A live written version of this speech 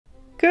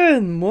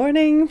Good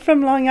morning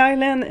from Long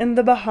Island in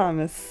the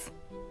Bahamas.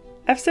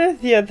 After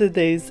the other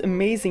day's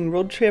amazing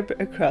road trip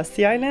across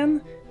the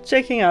island,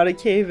 checking out a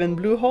cave in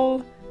Blue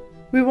Hole,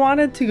 we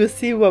wanted to go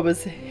see what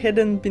was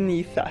hidden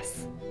beneath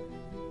us.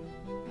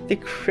 The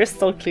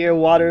crystal clear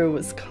water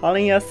was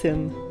calling us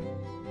in.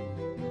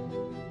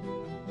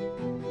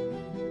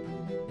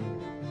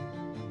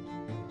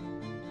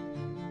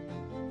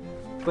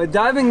 But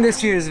diving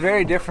this year is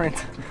very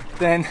different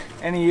than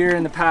any year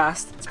in the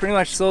past. It's pretty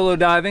much solo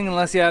diving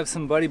unless you have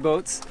some buddy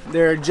boats.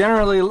 They're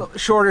generally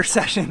shorter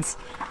sessions.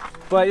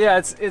 But yeah,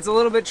 it's a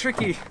little bit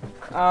tricky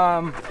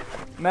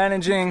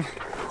managing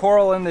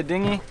Coral in the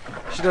dinghy.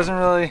 She doesn't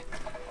really,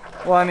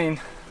 well, I mean,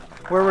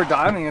 where we're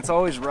diving, it's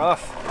always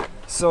rough.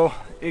 So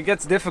it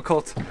gets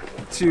difficult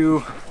to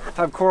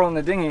have Coral in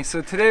the dinghy.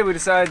 So today we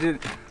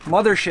decided to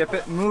mothership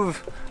it,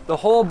 move the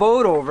whole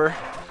boat over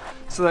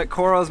so that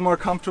Coral is more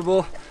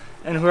comfortable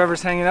and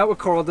whoever's hanging out with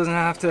Coral doesn't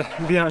have to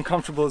be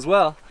uncomfortable as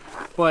well.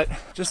 But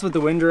just with the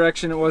wind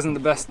direction, it wasn't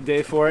the best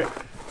day for it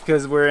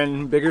because we're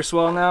in bigger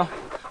swell now.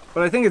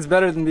 But I think it's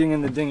better than being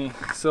in the dinghy,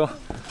 so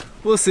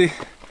we'll see.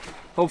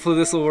 Hopefully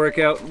this will work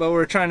out, but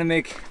we're trying to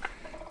make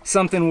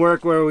something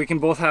work where we can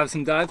both have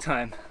some dive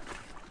time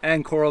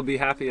and Coral be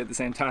happy at the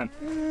same time.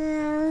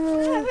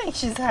 I think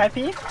she's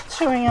happy,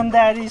 showing on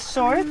Daddy's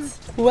shorts.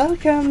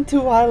 Welcome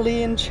to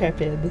Wildly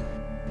Intrepid.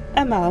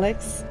 I'm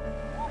Alex.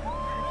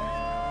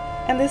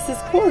 And this is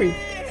Corey.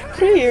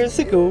 3 years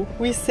ago,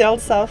 we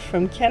sailed south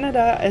from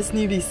Canada as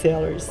newbie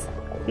sailors.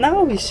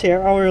 Now we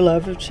share our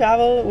love of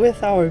travel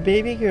with our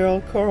baby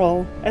girl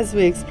Coral as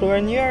we explore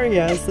new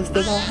areas of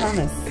the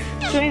Bahamas.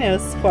 Join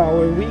us for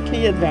our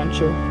weekly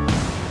adventure.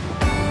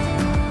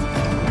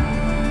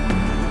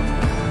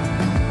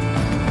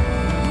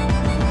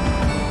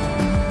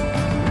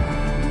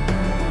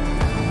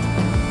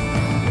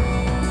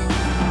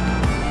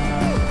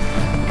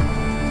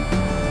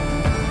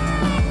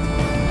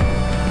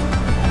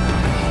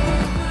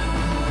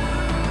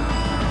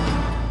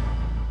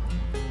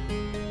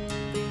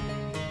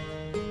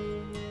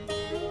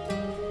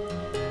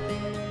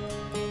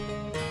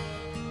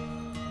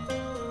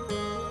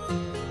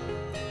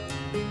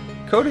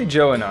 Cody,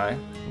 Joe, and I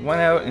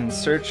went out in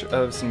search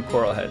of some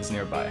coral heads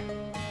nearby.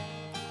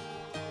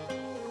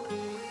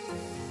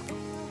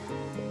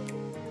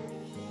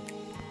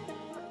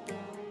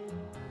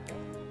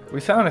 We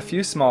found a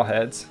few small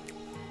heads,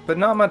 but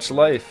not much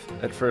life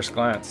at first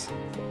glance.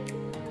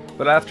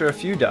 But after a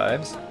few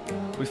dives,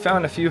 we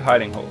found a few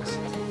hiding holes.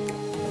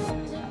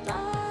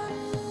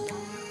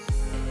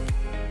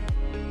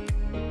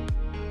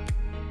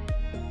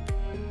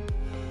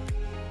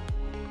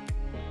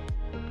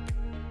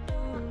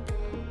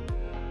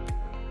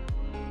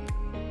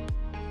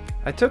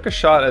 I took a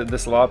shot at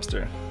this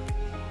lobster,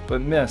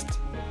 but missed,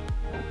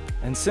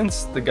 and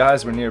since the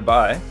guys were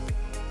nearby,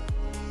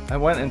 I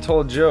went and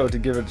told Joe to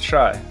give it a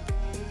try,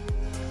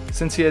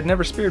 since he had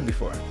never speared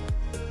before.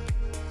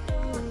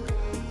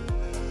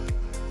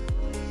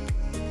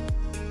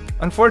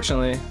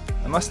 Unfortunately,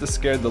 I must have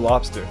scared the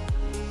lobster,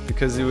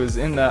 because he was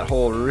in that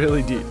hole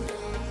really deep.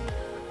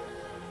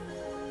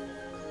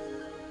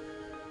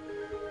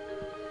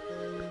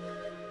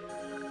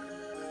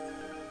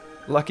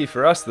 Lucky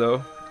for us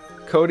though,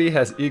 Cody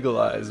has eagle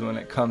eyes when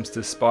it comes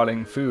to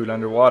spotting food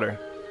underwater.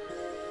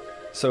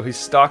 So he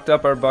stocked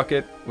up our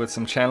bucket with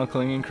some channel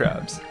clinging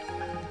crabs.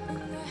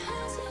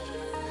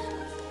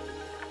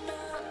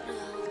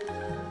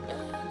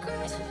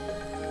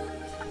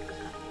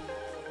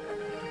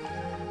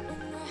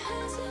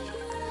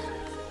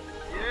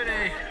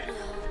 Beauty!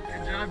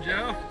 Good job,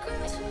 Joe.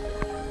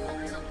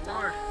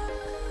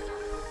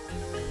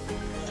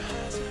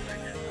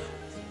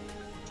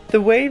 The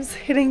waves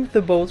hitting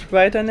the boat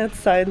right on its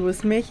side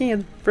was making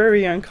it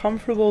very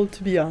uncomfortable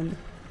to be on.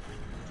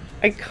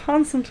 I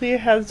constantly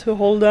had to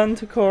hold on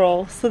to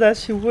Coral so that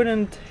she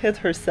wouldn't hit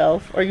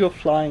herself or go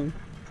flying.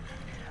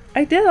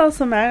 I did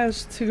also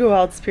manage to go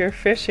out spear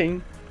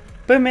fishing,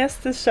 but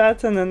missed the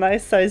shot on a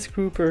nice sized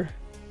grouper.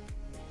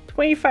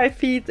 25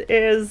 feet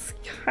is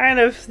kind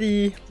of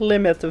the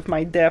limit of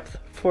my depth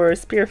for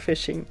spear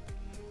fishing.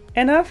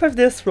 Enough of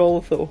this roll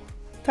though.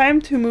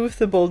 Time to move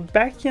the boat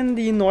back in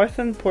the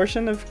northern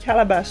portion of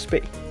Calabash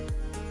Bay.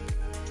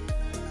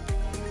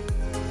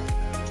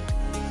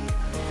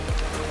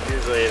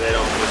 Usually they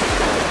don't move.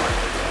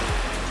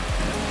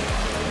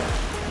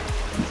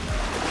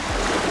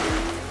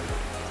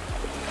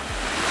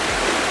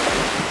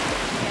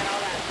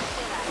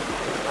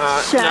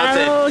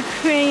 Channel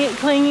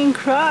clinging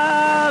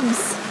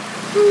crabs!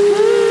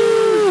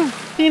 Woo!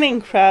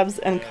 Cleaning crabs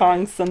and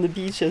conchs on the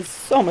beach is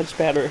so much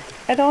better.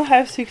 I don't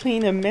have to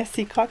clean a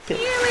messy cockpit.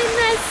 You're in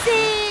the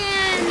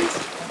sand!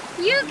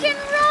 You can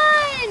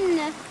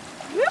run!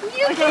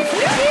 You can do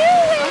it!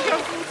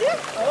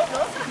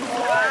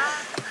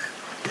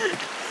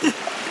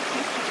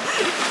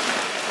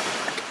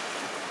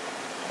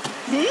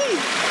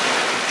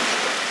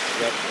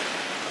 Yep,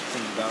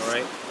 seems about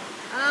right.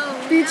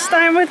 Oh, Beach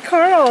time with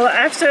Coral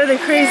after the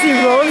crazy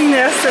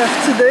rolliness of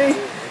today.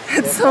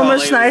 It's so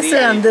much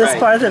nicer on this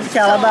part of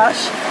Calabash.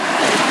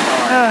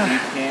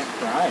 can't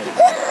drive.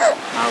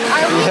 Are we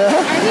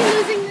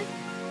losing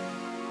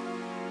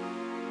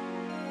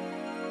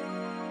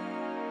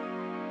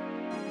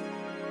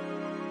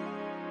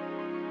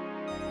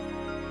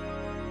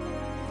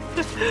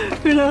this?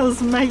 Who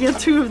knows, might get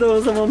 2 of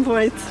those at one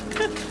point.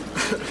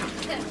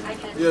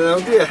 Yeah, that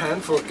would be a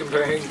handful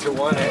comparing to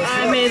one.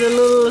 I made a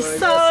little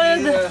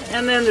salad,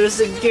 and then there's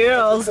the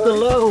girls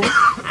below.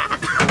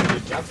 You're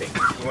jumping.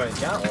 You want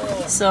to jump?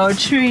 So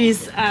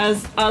Therese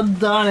has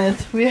outdone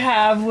it. We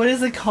have, what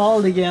is it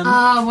called again?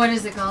 What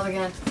is it called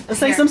again?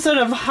 It's like some sort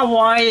of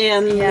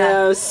Hawaiian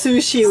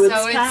sushi with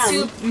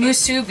spam. It's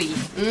musubi.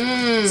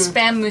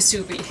 Spam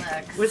musubi.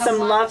 With some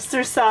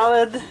lobster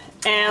salad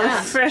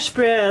and fresh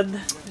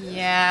bread.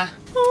 Yeah.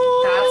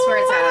 That's where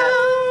it's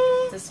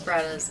at. This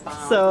bread is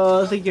bomb.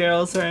 So the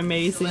girls are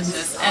amazing.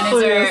 Delicious. And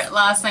it's our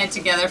last night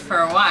together for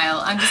a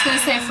while. I'm just going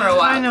to say for a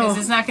while because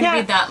it's not going to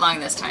be that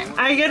long this time.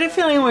 I get a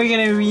feeling we're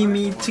going to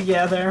re-meet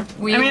together.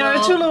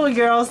 Our 2 little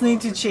girls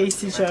need to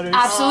chase each other.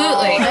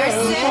 Absolutely.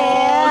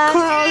 Oh,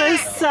 Coral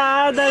is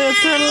sad that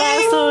it's her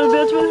last little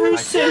bit with her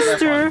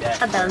sister.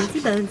 A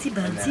bouncy, bouncy,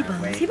 bouncy,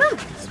 bouncy,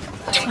 bouncy.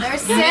 They're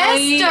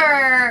Millie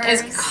sisters.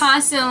 is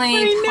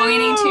constantly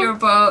pointing to your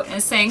boat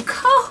and saying,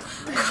 "Go,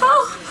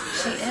 go,"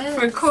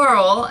 for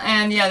Coral,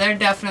 and yeah, they're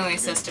definitely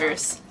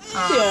sisters.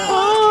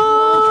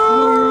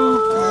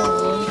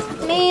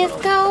 Please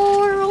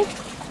go.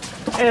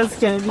 It's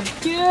gonna be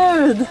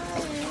good.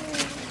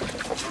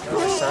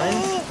 Sign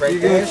right You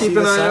there. gonna keep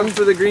an eye out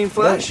for the green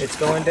flash? It's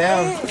going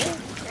down. Yeah.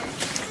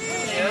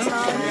 It's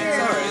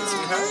alright,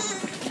 sweetheart.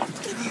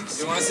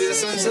 You want to see the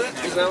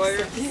sunset? Is that why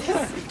you're?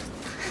 Yeah.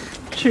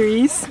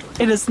 Therese,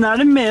 it is not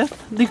a myth.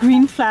 The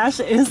green flash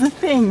is a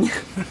thing.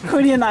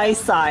 Cody and I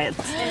saw it.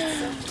 It's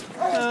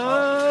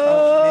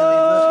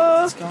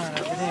going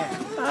over there.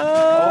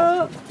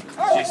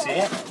 Did you see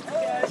it?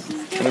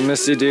 I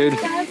miss you, dude.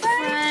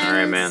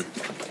 Alright, man.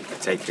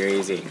 Take her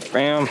easy.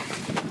 Bam.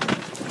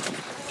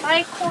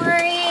 Bye,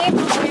 Corey.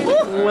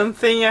 One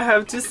thing I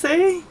have to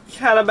say,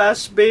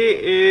 Calabash Bay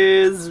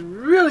is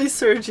really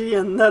surgy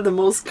and not the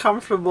most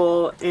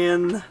comfortable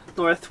in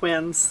north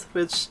winds,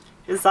 which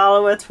is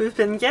all what we've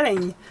been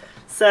getting.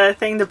 So I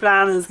think the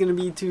plan is going to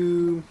be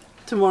to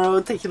tomorrow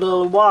take a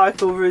little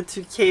walk over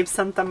to Cape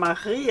Santa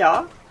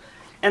Maria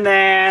and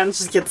then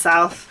just get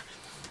south,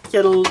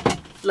 get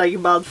like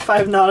about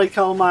 5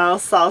 nautical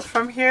miles south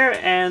from here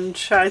and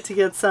try to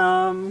get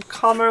some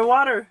calmer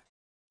water.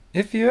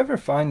 If you ever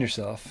find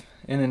yourself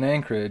in an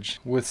anchorage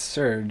with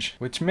surge,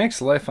 which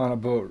makes life on a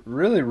boat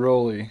really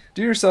rolly,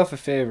 do yourself a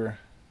favor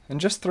and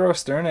just throw a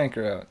stern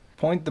anchor out.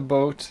 Point the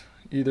boat,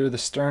 either the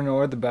stern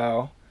or the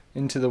bow,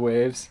 into the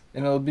waves,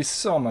 and it'll be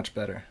so much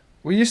better.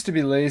 We used to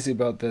be lazy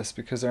about this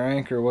because our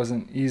anchor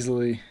wasn't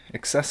easily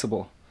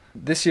accessible.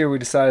 This year we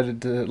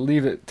decided to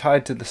leave it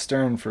tied to the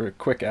stern for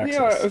quick access.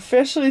 We are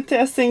officially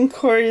testing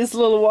Corey's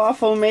little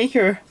waffle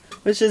maker,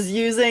 which is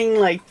using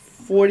like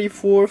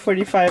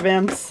 44-45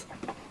 amps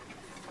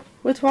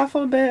with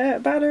waffle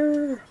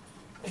batter.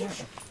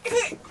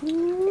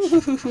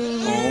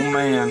 Oh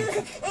man,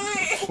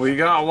 we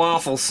got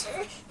waffles.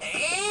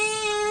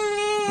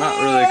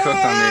 Not really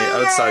cooked on the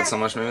outside so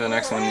much, maybe the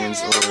next one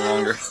needs a little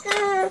longer.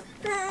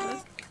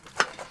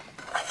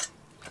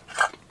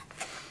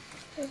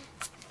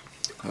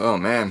 Oh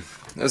man,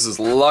 this is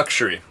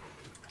luxury.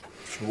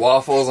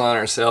 Waffles on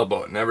our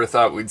sailboat, never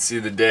thought we'd see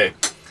the day.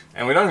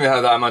 And we don't even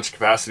have that much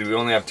capacity, we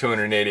only have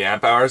 280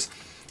 amp hours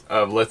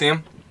of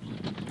lithium.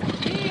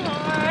 We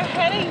are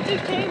heading to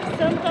Cape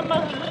Santa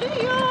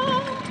Maria.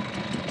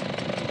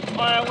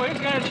 Or we're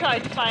gonna try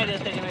to find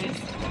it anyways.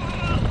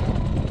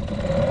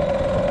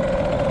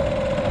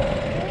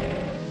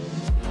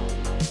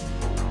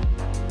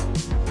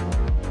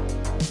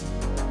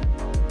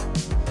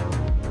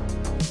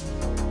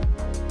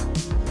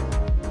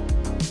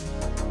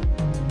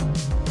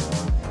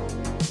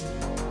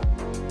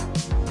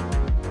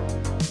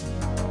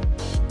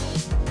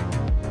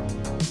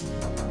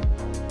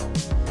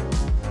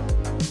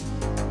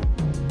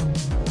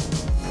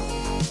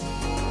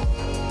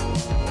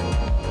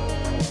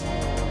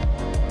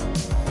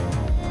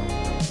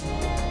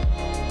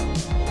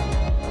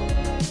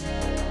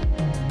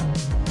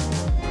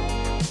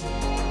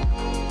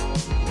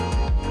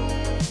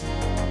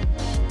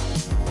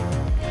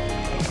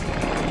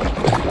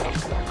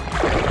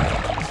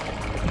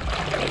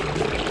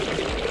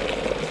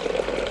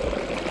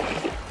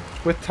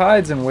 With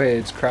tides and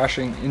waves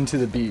crashing into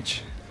the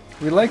beach,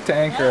 we like to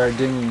anchor our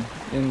dinghy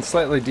in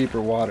slightly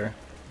deeper water.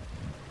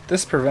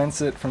 This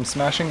prevents it from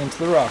smashing into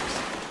the rocks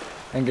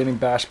and getting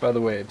bashed by the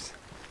waves.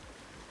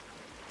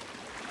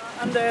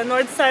 On the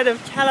north side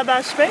of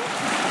Calabash Bay,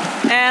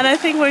 and I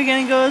think we're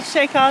gonna go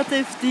check out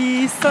if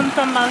the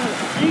Santa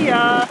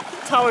Maria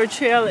Tower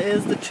Trail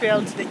is the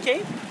trail to the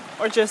cape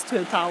or just to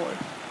a tower.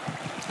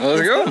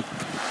 Let's go!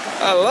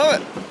 I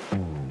love it!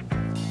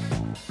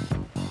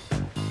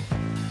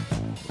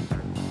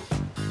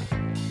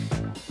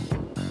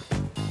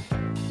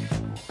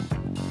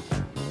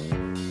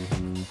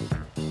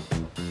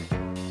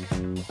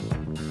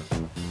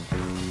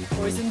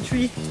 Poison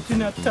tree, do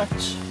not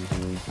touch.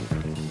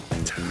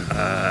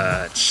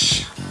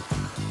 touch.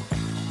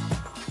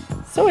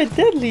 So it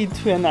did lead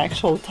to an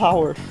actual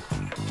tower.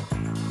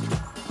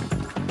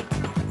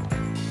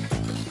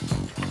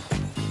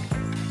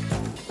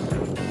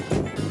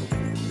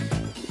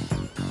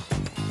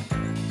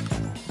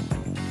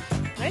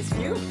 Nice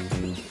view.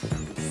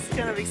 It's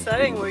kind of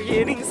exciting. We're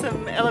gaining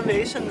some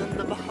elevation in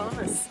the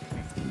Bahamas.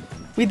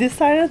 We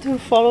decided to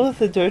follow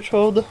the dirt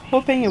road,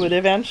 hoping it would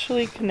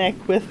eventually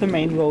connect with the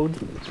main road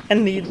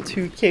and lead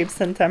to Cape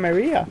Santa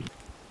Maria.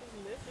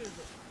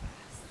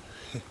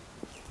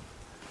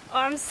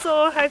 I'm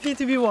so happy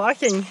to be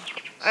walking.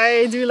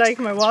 I do like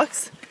my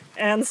walks,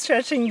 and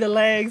stretching the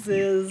legs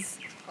is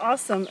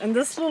awesome. And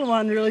this little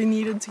one really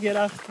needed to get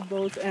off the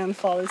boat and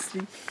fall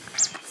asleep.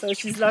 So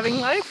she's loving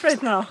life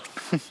right now.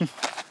 Look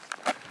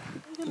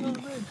at little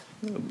bird.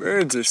 Little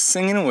birds are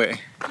singing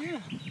away.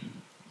 Yeah.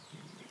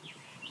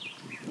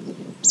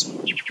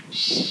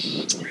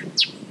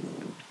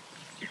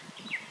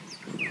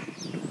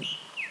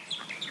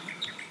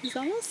 He's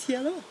almost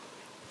yellow.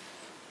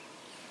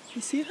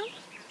 You see him?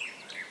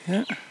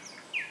 Yeah.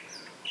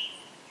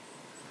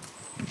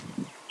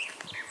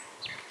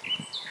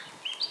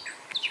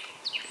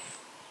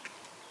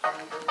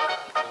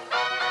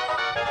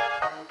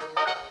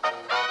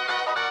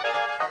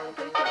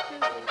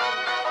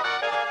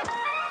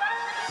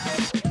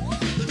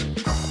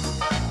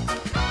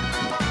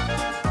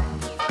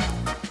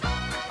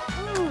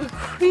 Oh,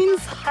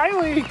 Queen's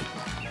Highway.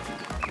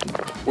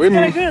 Wait a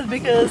Kind of minute. good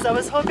because I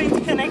was hoping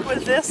to connect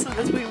with this so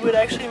that we would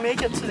actually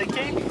make it to the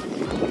Cape.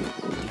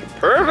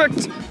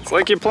 Perfect. It's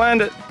like you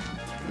planned it.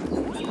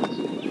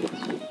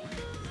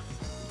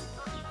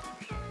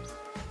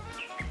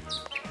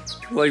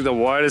 Like the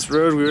widest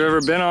road we've ever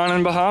been on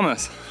in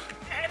Bahamas.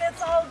 And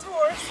it's all to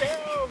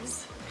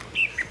ourselves.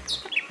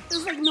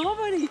 There's like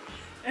nobody.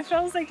 It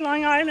feels like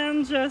Long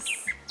Island just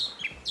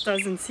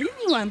doesn't see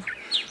anyone.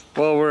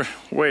 Well, we're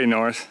way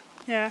north.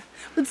 Yeah,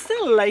 but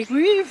still, like,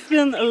 we've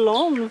been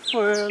alone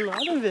for a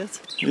lot of it.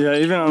 Yeah,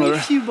 even on A the...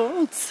 few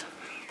boats.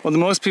 Well, the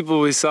most people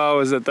we saw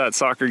was at that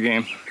soccer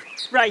game.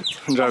 Right.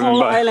 The Driving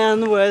whole by.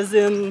 island was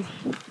in,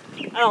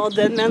 I don't know,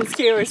 Dead Man's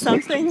Cay or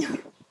something.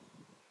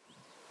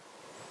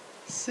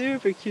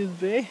 Super cute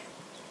bay.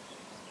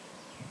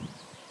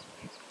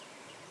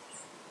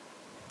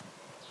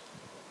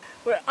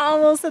 We're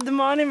almost at the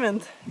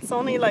monument. It's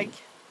only like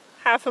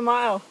half a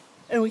mile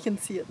and we can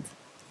see it.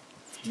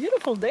 It's a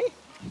beautiful day.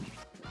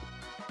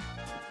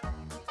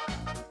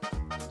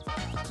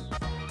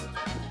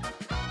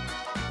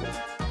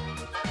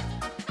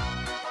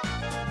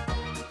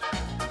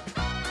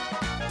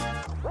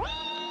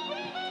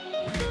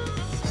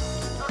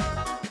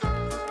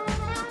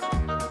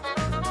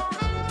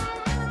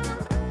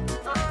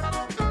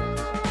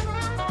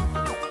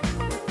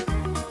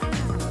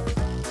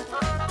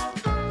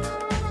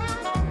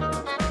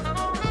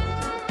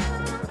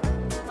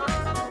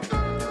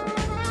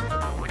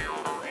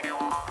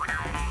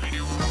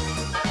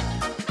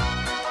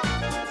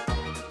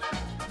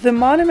 The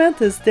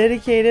monument is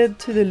dedicated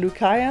to the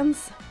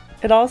Lucayans.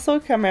 It also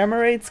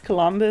commemorates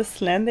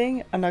Columbus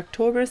landing on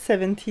October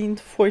 17,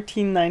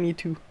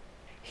 1492.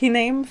 He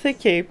named the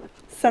cape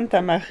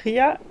Santa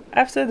Maria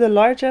after the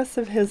largest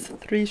of his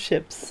 3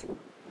 ships.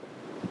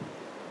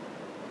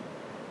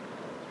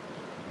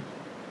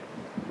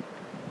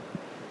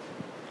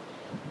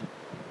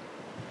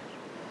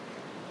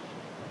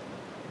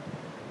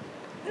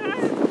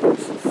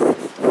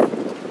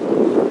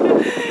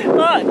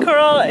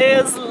 Coral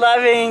is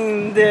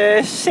loving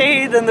the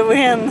shade and the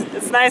wind.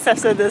 It's nice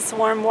after this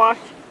warm walk.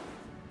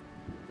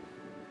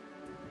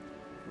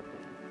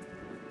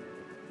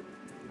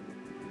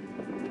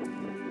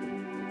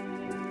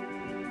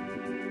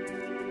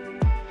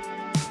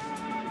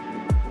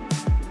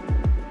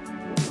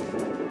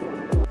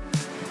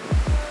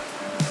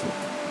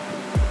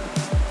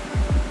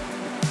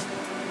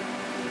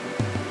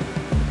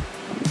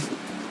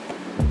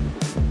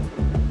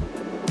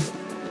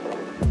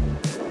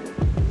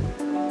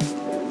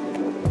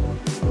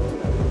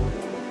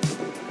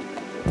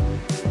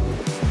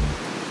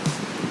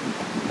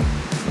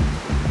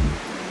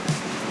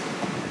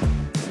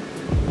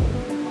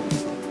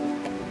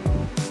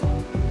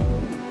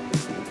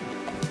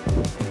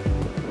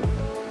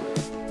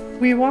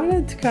 We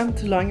wanted to come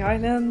to Long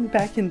Island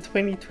back in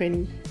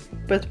 2020,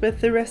 but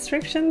with the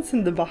restrictions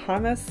in the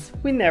Bahamas,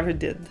 we never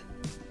did.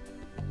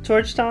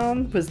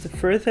 Georgetown was the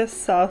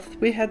furthest south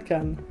we had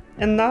gone,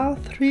 and now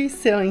 3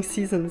 sailing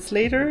seasons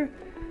later,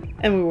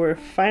 and we were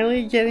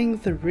finally getting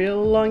the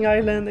real Long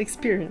Island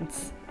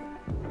experience.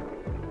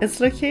 Its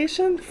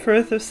location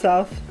further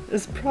south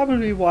is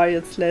probably why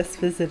it's less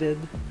visited.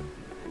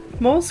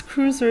 Most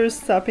cruisers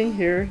stopping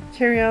here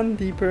carry on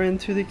deeper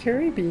into the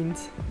Caribbean.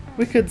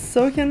 We could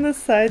soak in the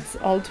sights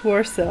all to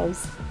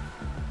ourselves.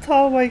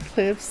 Tall white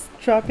cliffs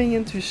dropping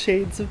into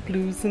shades of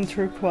blues and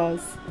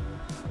turquoise.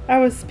 I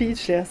was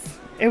speechless.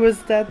 It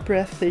was that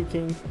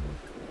breathtaking.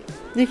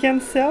 You can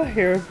sail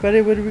here, but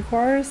it would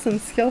require some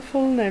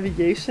skillful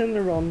navigation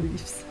around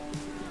reefs.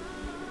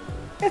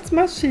 It's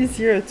much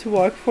easier to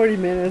walk 40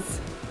 minutes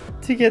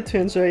to get to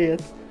enjoy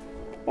it,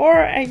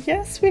 Or I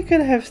guess we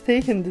could have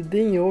taken the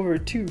dinghy over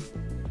too.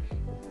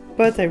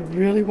 But I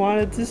really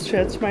wanted to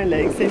stretch my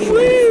legs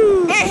anyway.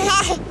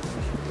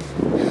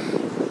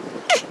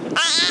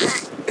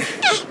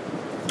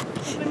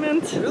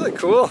 Really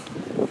cool.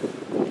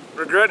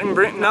 Regretting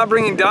not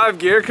bringing dive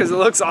gear because it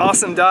looks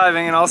awesome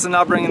diving, and also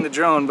not bringing the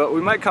drone, but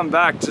we might come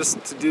back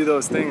just to do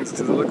those things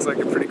because it looks like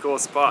a pretty cool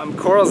spot.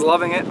 Coral's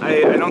loving it.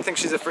 I don't think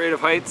she's afraid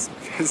of heights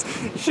because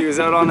she was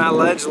out on that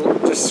ledge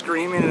just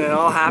screaming and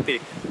all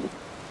happy.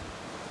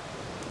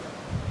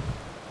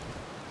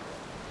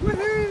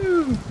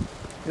 Woohoo!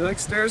 You like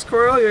stairs,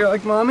 Coral? You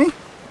like mommy?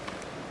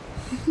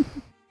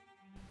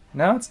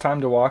 Now it's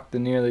time to walk the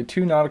nearly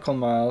 2 nautical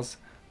miles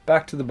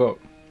back to the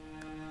boat.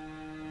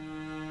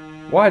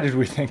 Why did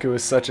we think it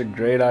was such a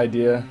great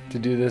idea to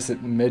do this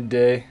at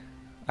midday?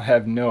 I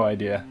have no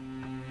idea.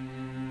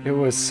 It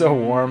was so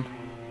warm,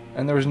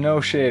 and there was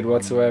no shade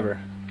whatsoever.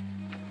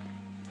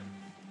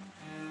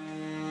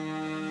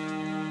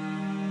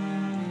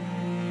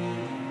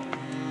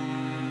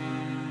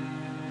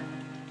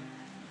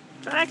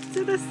 Back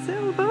to the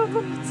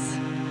sailboats.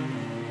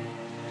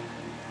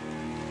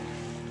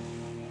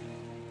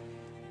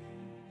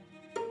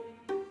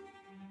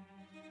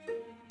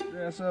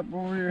 Dress up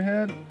over your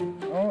head.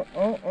 Oh,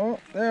 oh, oh,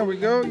 there we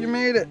go, you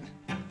made it.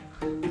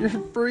 You're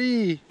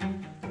free.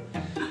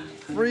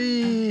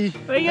 Free.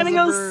 We're gonna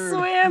go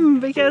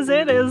swim because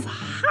it is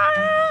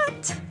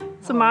hot.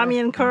 So mommy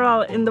and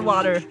Coral in the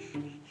water.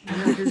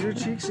 Yeah, because your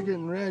cheeks are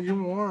getting red,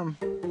 you're warm.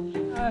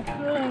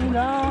 Cooling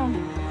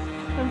down.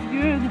 That's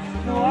good.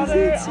 The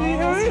water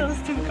almost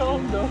feels too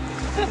cold though.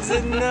 Is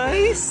it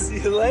nice?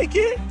 You like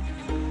it?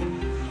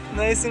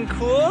 Nice and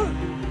cool?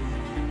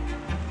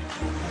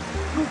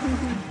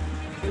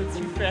 It's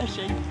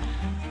refreshing.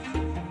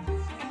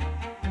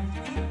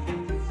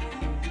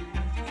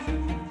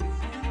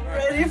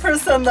 Ready for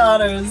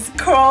sundawners.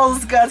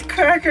 Coral's got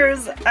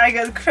crackers, I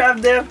got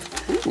crab dip,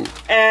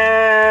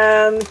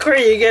 and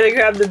Corey, you gotta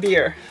grab the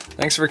beer.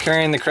 Thanks for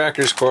carrying the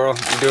crackers, Coral.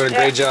 You're doing a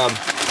great job.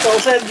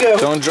 Don't let go.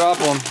 Don't drop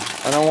them.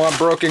 I don't want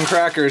broken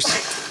crackers.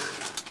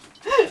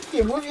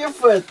 You move your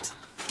foot.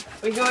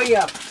 We're going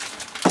up.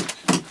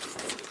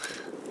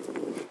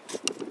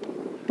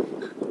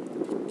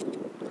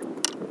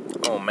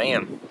 Oh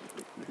man.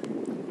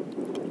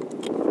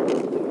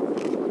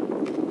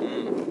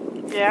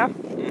 Yeah?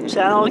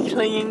 Channel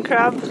clinging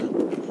crab.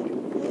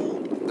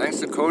 Thanks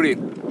to Cody.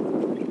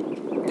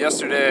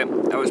 Yesterday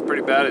I was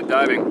pretty bad at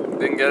diving.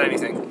 Didn't get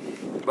anything.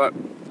 But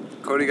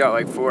Cody got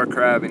like 4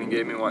 crab and he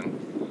gave me one.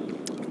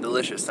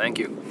 Delicious, thank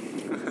you.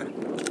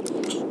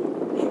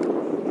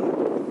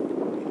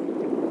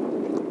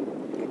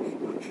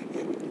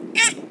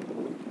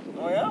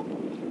 Oh yeah?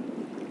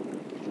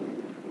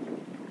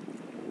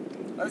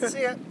 Let's see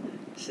it.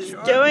 She's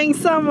going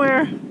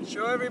somewhere.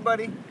 Show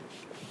everybody.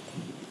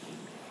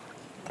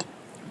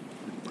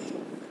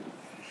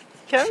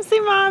 Come see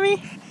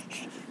mommy.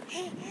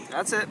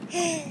 That's it.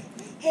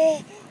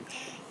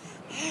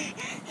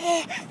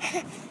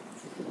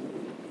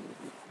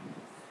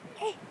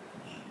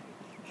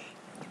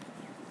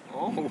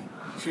 Oh,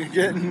 you're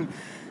getting,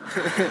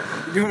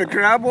 you doing a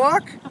crab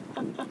walk?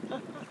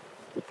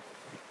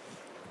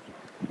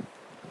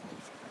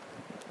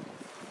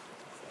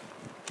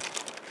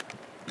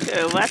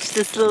 So watch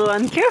this little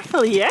one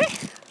carefully, eh?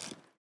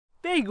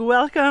 Big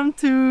welcome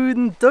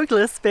to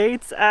Douglas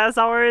Bates as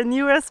our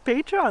newest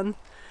patron.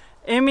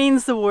 It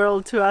means the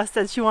world to us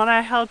that you want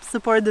to help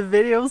support the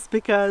videos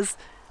because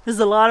there's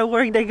a lot of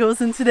work that goes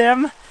into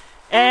them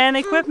and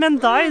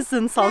equipment dies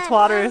in salt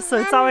water, so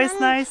it's always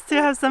nice to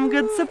have some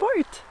good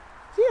support.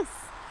 Yes.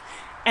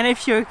 And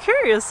if you're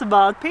curious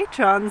about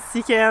patrons,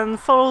 you can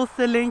follow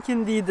the link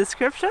in the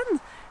description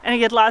and you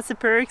get lots of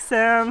perks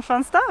and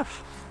fun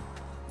stuff.